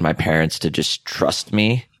craved my parents to just trust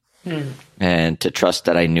me and to trust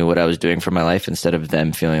that I knew what I was doing for my life instead of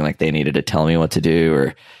them feeling like they needed to tell me what to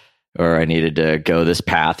do or I needed to go this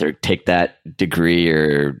path or take that degree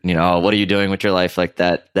or, what are you doing with your life? Like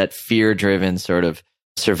that fear driven sort of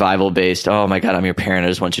survival based, oh my God, I'm your parent, I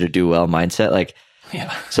just want you to do well mindset. Like,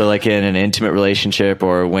 yeah. So like in an intimate relationship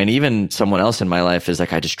or when even someone else in my life is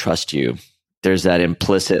like, I just trust you. There's that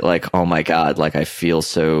implicit, like, oh my God, like I feel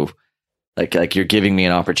so like you're giving me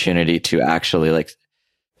an opportunity to actually like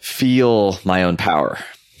feel my own power.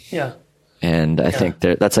 Yeah. And I think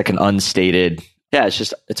that's like an unstated,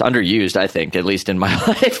 it's underused, I think, at least in my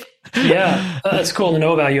life. Yeah. That's cool to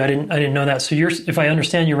know about you. I didn't know that. So if I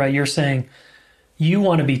understand you right, you're saying you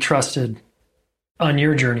want to be trusted on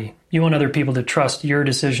your journey. You want other people to trust your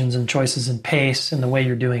decisions and choices and pace and the way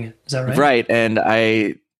you're doing it. Is that right? Right. And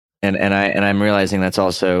I'm realizing that's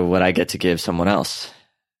also what I get to give someone else.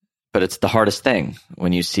 But it's the hardest thing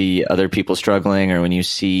when you see other people struggling or when you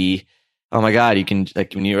see, oh my God, you can,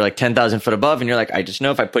 like when you're like 10,000 foot above and you're like, I just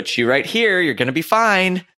know if I put you right here, you're going to be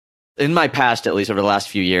fine. In my past, at least over the last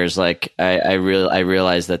few years, like I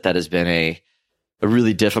realized that has been a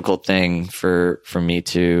really difficult thing for me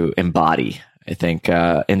to embody. I think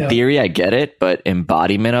in theory, I get it, but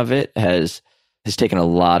embodiment of it has taken a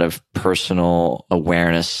lot of personal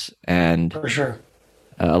awareness and for sure.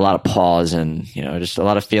 A lot of pause and, just a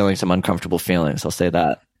lot of feeling, some uncomfortable feelings. I'll say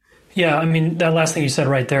that. Yeah. I mean, that last thing you said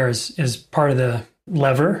right there is part of the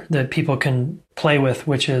lever that people can play with,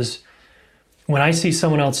 which is when I see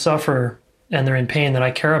someone else suffer and they're in pain that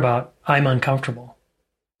I care about, I'm uncomfortable.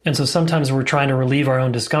 And so sometimes we're trying to relieve our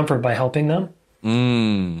own discomfort by helping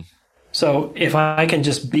them. So if I can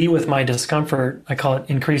just be with my discomfort, I call it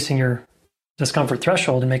increasing your discomfort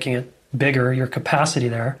threshold and making it bigger, your capacity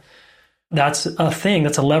there. That's a thing,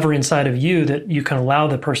 that's a lever inside of you that you can allow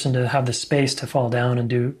the person to have the space to fall down and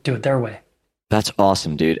do it their way. That's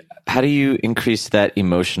awesome, dude. How do you increase that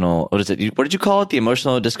emotional, what did you call it? The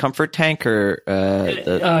emotional discomfort tank or?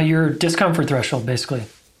 Your discomfort threshold, basically.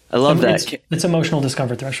 I love that. It's emotional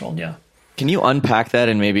discomfort threshold, yeah. Can you unpack that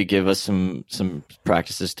and maybe give us some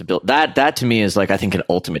practices to build that? That to me is like, I think an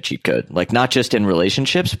ultimate cheat code, like not just in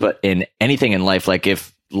relationships, but in anything in life. Like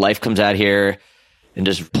if life comes out here and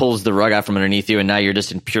just pulls the rug out from underneath you and now you're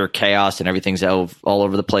just in pure chaos and everything's all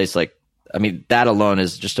over the place. Like, I mean, that alone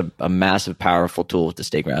is just a massive, powerful tool to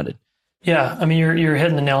stay grounded. Yeah. I mean, you're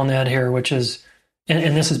hitting the nail on the head here, which is,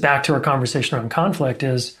 and this is back to our conversation around conflict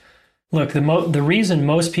is, look, the reason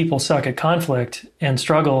most people suck at conflict and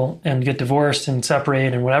struggle and get divorced and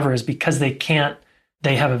separate and whatever is because they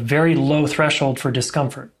have a very low threshold for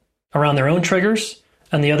discomfort around their own triggers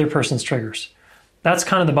and the other person's triggers. That's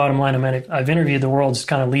kind of the bottom line. I mean, I've interviewed the world's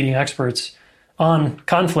kind of leading experts on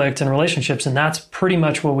conflict and relationships, and that's pretty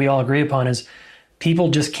much what we all agree upon is people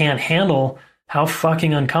just can't handle how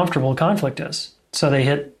fucking uncomfortable conflict is. So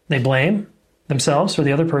they blame themselves or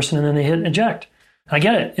the other person, and then they hit eject. I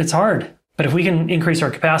get it. It's hard. But if we can increase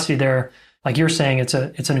our capacity there, like you're saying, it's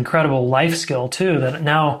an incredible life skill too, that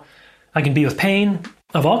now I can be with pain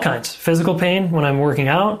of all kinds. Physical pain when I'm working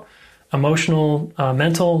out, emotional,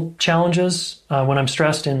 mental challenges when I'm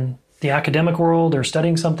stressed in the academic world or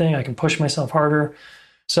studying something, I can push myself harder.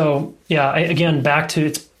 So yeah,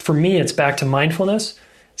 for me, it's back to mindfulness,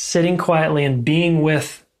 sitting quietly and being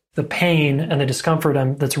with the pain and the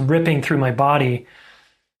discomfort that's ripping through my body.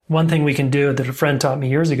 One thing we can do that a friend taught me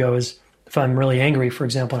years ago is if I'm really angry, for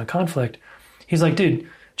example, in a conflict, he's like, dude,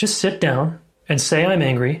 just sit down and say I'm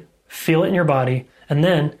angry, feel it in your body, and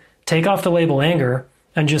then take off the label anger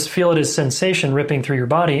and just feel it as sensation ripping through your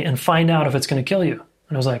body and find out if it's going to kill you.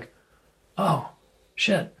 And I was like, oh,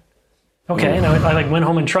 shit. Okay. And I like went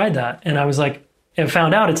home and tried that. And I was like, and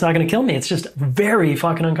found out it's not going to kill me. It's just very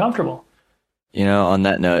fucking uncomfortable. On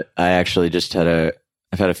that note, I actually just a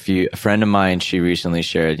friend of mine, she recently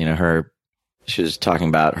shared, she was talking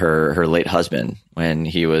about her late husband when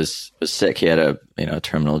he was sick. He had a,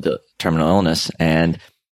 terminal illness, and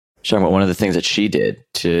she's talking about one of the things that she did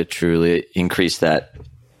to truly increase that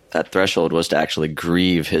threshold was to actually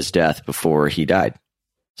grieve his death before he died.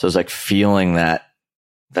 So it was like feeling that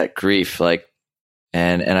grief, like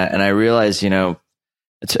And I realized,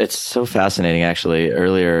 it's so fascinating. Actually,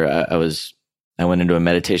 earlier I went into a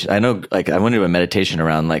meditation. I know, like, I went into a meditation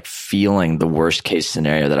around like feeling the worst case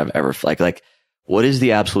scenario that I've ever like what is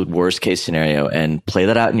the absolute worst case scenario, and play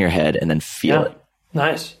that out in your head and then feel it.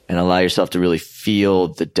 Nice. And allow yourself to really feel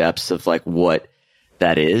the depths of like what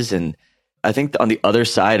that is. And I think on the other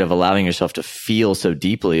side of allowing yourself to feel so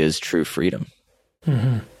deeply is true freedom.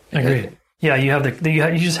 Mm-hmm. Agreed. Yeah,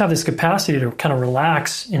 you just have this capacity to kind of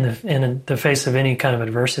relax in the face of any kind of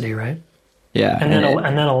adversity, right? Yeah, and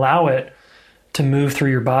then allow it to move through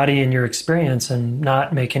your body and your experience and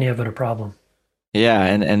not make any of it a problem. Yeah,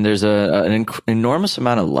 and there's an enormous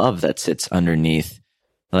amount of love that sits underneath,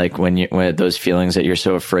 like when those feelings that you're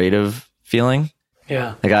so afraid of feeling.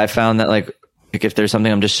 Yeah, like I found that like if there's something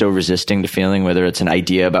I'm just so resisting to feeling, whether it's an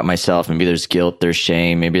idea about myself, maybe there's guilt, there's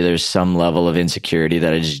shame, maybe there's some level of insecurity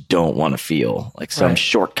that I just don't want to feel, like some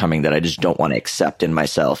shortcoming that I just don't want to accept in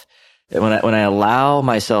myself. And when I allow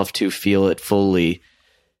myself to feel it fully,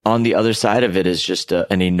 on the other side of it is just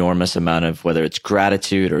an enormous amount of, whether it's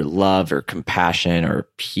gratitude or love or compassion or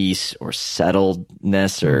peace or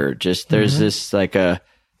settledness, or just there's this like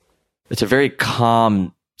it's a very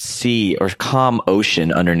calm sea or calm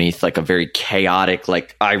ocean underneath like a very chaotic,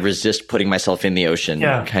 like I resist putting myself in the ocean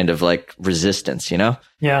kind of like resistance, Yeah.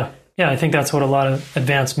 Yeah. I think that's what a lot of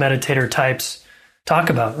advanced meditator types talk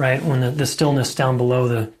about, right? When the stillness down below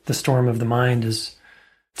the storm of the mind is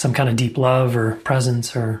some kind of deep love or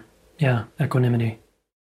presence or equanimity.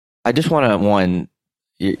 I just want to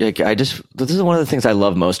this is one of the things I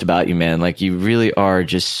love most about you, man. Like you really are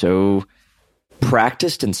just so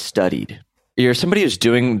practiced and studied. You're somebody who's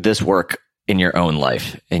doing this work in your own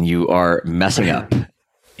life, and you are messing up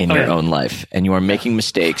in your own life, and you are making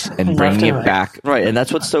mistakes and bringing it back. Right. And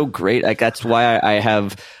that's what's so great. Like that's why I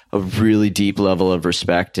have a really deep level of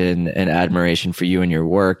respect and admiration for you and your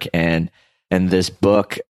work and this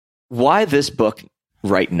book. Why this book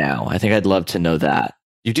right now? I think I'd love to know that.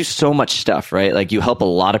 You do so much stuff, right? Like you help a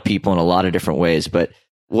lot of people in a lot of different ways, but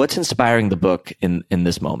what's inspiring the book in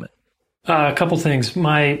this moment? A couple things.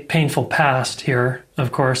 My painful past here,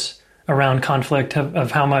 of course, around conflict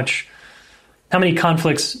of how many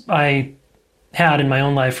conflicts I had in my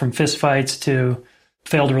own life, from fistfights to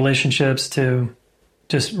failed relationships to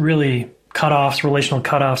just really relational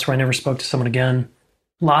cutoffs where I never spoke to someone again.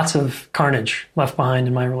 Lots of carnage left behind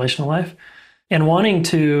in my relational life, and wanting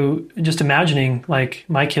to just imagining like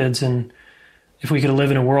my kids, and if we could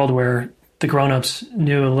live in a world where the grownups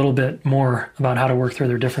knew a little bit more about how to work through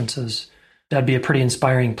their differences, that'd be a pretty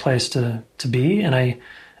inspiring place to be. And I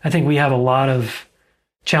think we have a lot of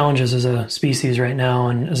challenges as a species right now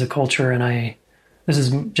and as a culture. And this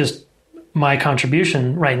is just my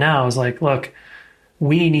contribution right now is like, look,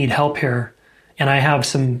 we need help here. And I have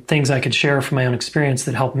some things I could share from my own experience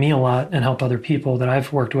that help me a lot and help other people that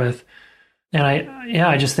I've worked with. And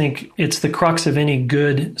I just think it's the crux of any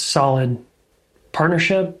good, solid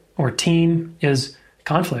partnership or team is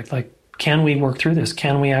conflict. Like, can we work through this?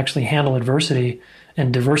 Can we actually handle adversity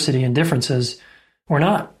and diversity and differences or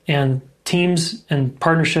not? And teams and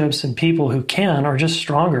partnerships and people who can are just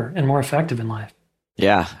stronger and more effective in life.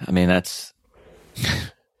 Yeah. I mean, that's,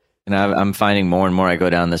 I'm finding more and more I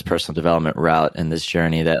go down this personal development route and this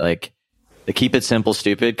journey that like the keep it simple,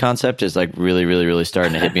 stupid concept is like really, really, really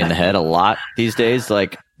starting to hit me in the head a lot these days.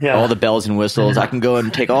 Like all the bells and whistles, I can go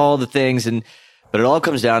and take all the things but it all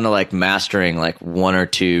comes down to like mastering like one or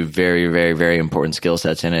two very, very, very important skill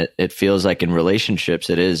sets. And it feels like in relationships,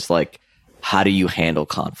 it is like, how do you handle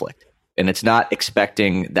conflict? And it's not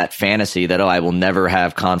expecting that fantasy that, I will never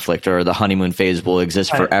have conflict or the honeymoon phase will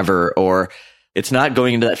exist forever, or it's not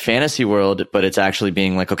going into that fantasy world, but it's actually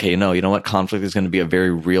being like, okay, no, you know what? Conflict is going to be a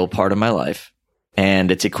very real part of my life.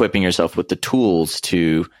 And it's equipping yourself with the tools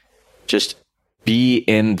to just be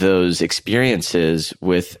in those experiences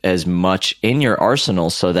with as much in your arsenal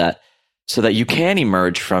so that you can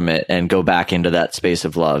emerge from it and go back into that space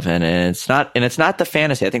of love. And it's not the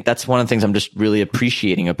fantasy. I think that's one of the things I'm just really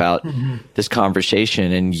appreciating about this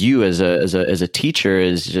conversation. And you as a teacher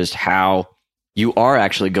is just how you are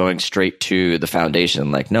actually going straight to the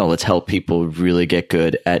foundation. Like, no, let's help people really get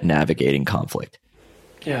good at navigating conflict.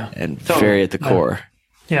 Yeah. And very at the core.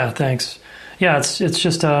 Yeah. Thanks. Yeah. It's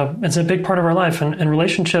just, it's a big part of our life, and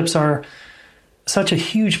relationships are such a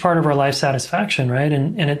huge part of our life satisfaction. Right.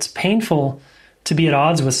 And it's painful to be at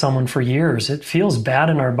odds with someone for years. It feels bad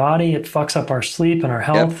in our body. It fucks up our sleep and our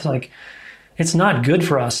health. Yep. Like, it's not good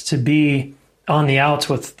for us to be on the outs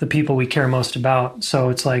with the people we care most about. So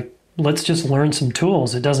it's like, let's just learn some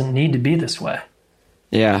tools. It doesn't need to be this way.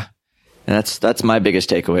 Yeah. And that's my biggest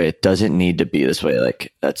takeaway. It doesn't need to be this way.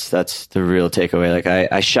 Like that's the real takeaway. Like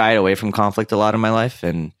I shied away from conflict a lot in my life,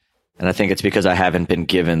 and I think it's because I haven't been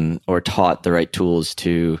given or taught the right tools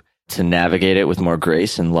to navigate it with more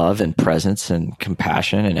grace and love and presence and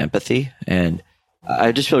compassion and empathy. And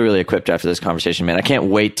I just feel really equipped after this conversation, man. I can't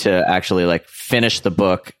wait to actually like finish the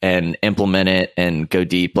book and implement it and go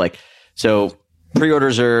deep. Like, so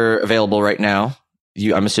pre-orders are available right now.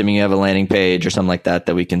 I'm assuming you have a landing page or something like that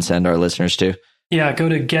we can send our listeners to. Yeah, go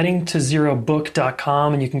to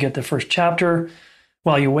gettingtozerobook.com and you can get the first chapter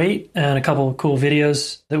while you wait, and a couple of cool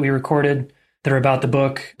videos that we recorded that are about the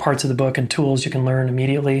book, parts of the book, and tools you can learn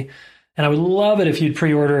immediately. And I would love it if you'd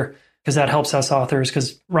pre-order, because that helps us authors.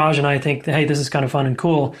 Because Raj and I think that, hey, this is kind of fun and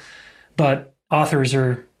cool, but authors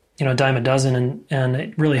are, a dime a dozen, and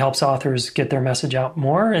it really helps authors get their message out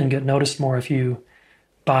more and get noticed more if you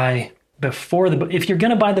buy before the book. If you're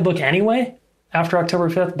going to buy the book anyway, after October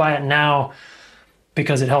 5th, buy it now,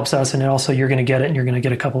 because it helps us, and also you're going to get it, and you're going to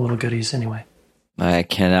get a couple little goodies anyway. I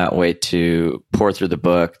cannot wait to pour through the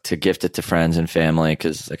book, to gift it to friends and family.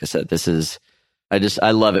 Cause like I said,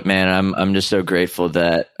 I love it, man. I'm just so grateful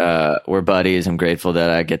that, we're buddies. I'm grateful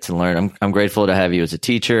that I get to learn. I'm grateful to have you as a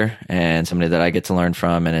teacher and somebody that I get to learn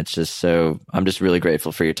from. And it's just I'm just really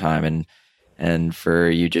grateful for your time and for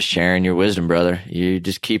you just sharing your wisdom, brother. You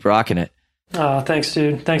just keep rocking it. Thanks,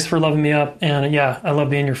 dude. Thanks for loving me up. And yeah, I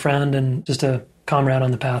love being your friend and just a comrade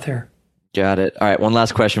on the path here. Got it. All right. One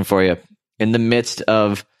last question for you. In the midst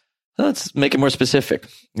of, let's make it more specific,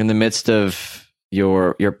 in the midst of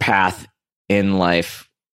your path in life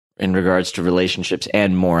in regards to relationships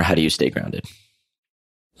and more, how do you stay grounded?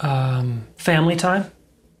 Family time,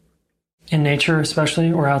 in nature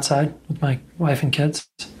especially, or outside with my wife and kids,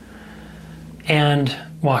 and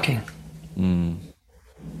walking.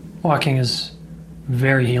 Walking is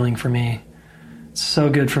very healing for me. It's so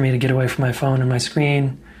good for me to get away from my phone and my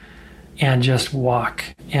screen and just walk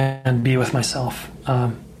and be with myself.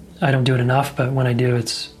 I don't do it enough, but when I do,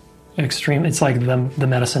 it's extreme. It's like the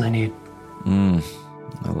medicine I need. I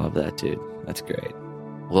love that, dude. That's great.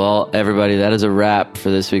 Well, everybody, that is a wrap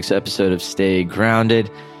for this week's episode of Stay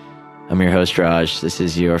Grounded. I'm your host, Raj. This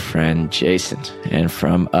is your friend, Jason. And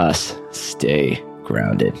from us, stay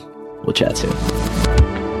grounded. We'll chat soon.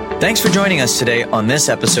 Thanks for joining us today on this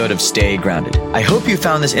episode of Stay Grounded. I hope you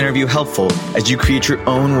found this interview helpful as you create your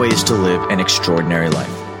own ways to live an extraordinary life.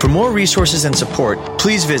 For more resources and support,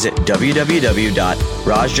 please visit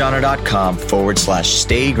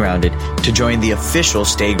www.rajjana.com/Stay Grounded to join the official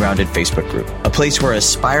Stay Grounded Facebook group, a place where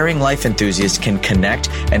aspiring life enthusiasts can connect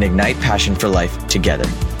and ignite passion for life together.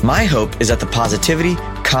 My hope is that the positivity,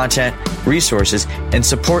 content, resources, and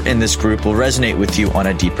support in this group will resonate with you on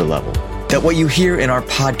a deeper level. That what you hear in our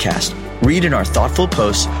podcast, read in our thoughtful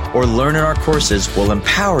posts, or learn in our courses will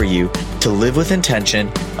empower you to live with intention,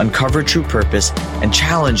 uncover true purpose, and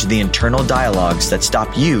challenge the internal dialogues that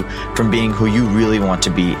stop you from being who you really want to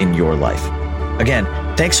be in your life. Again,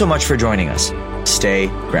 thanks so much for joining us. Stay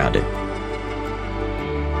grounded.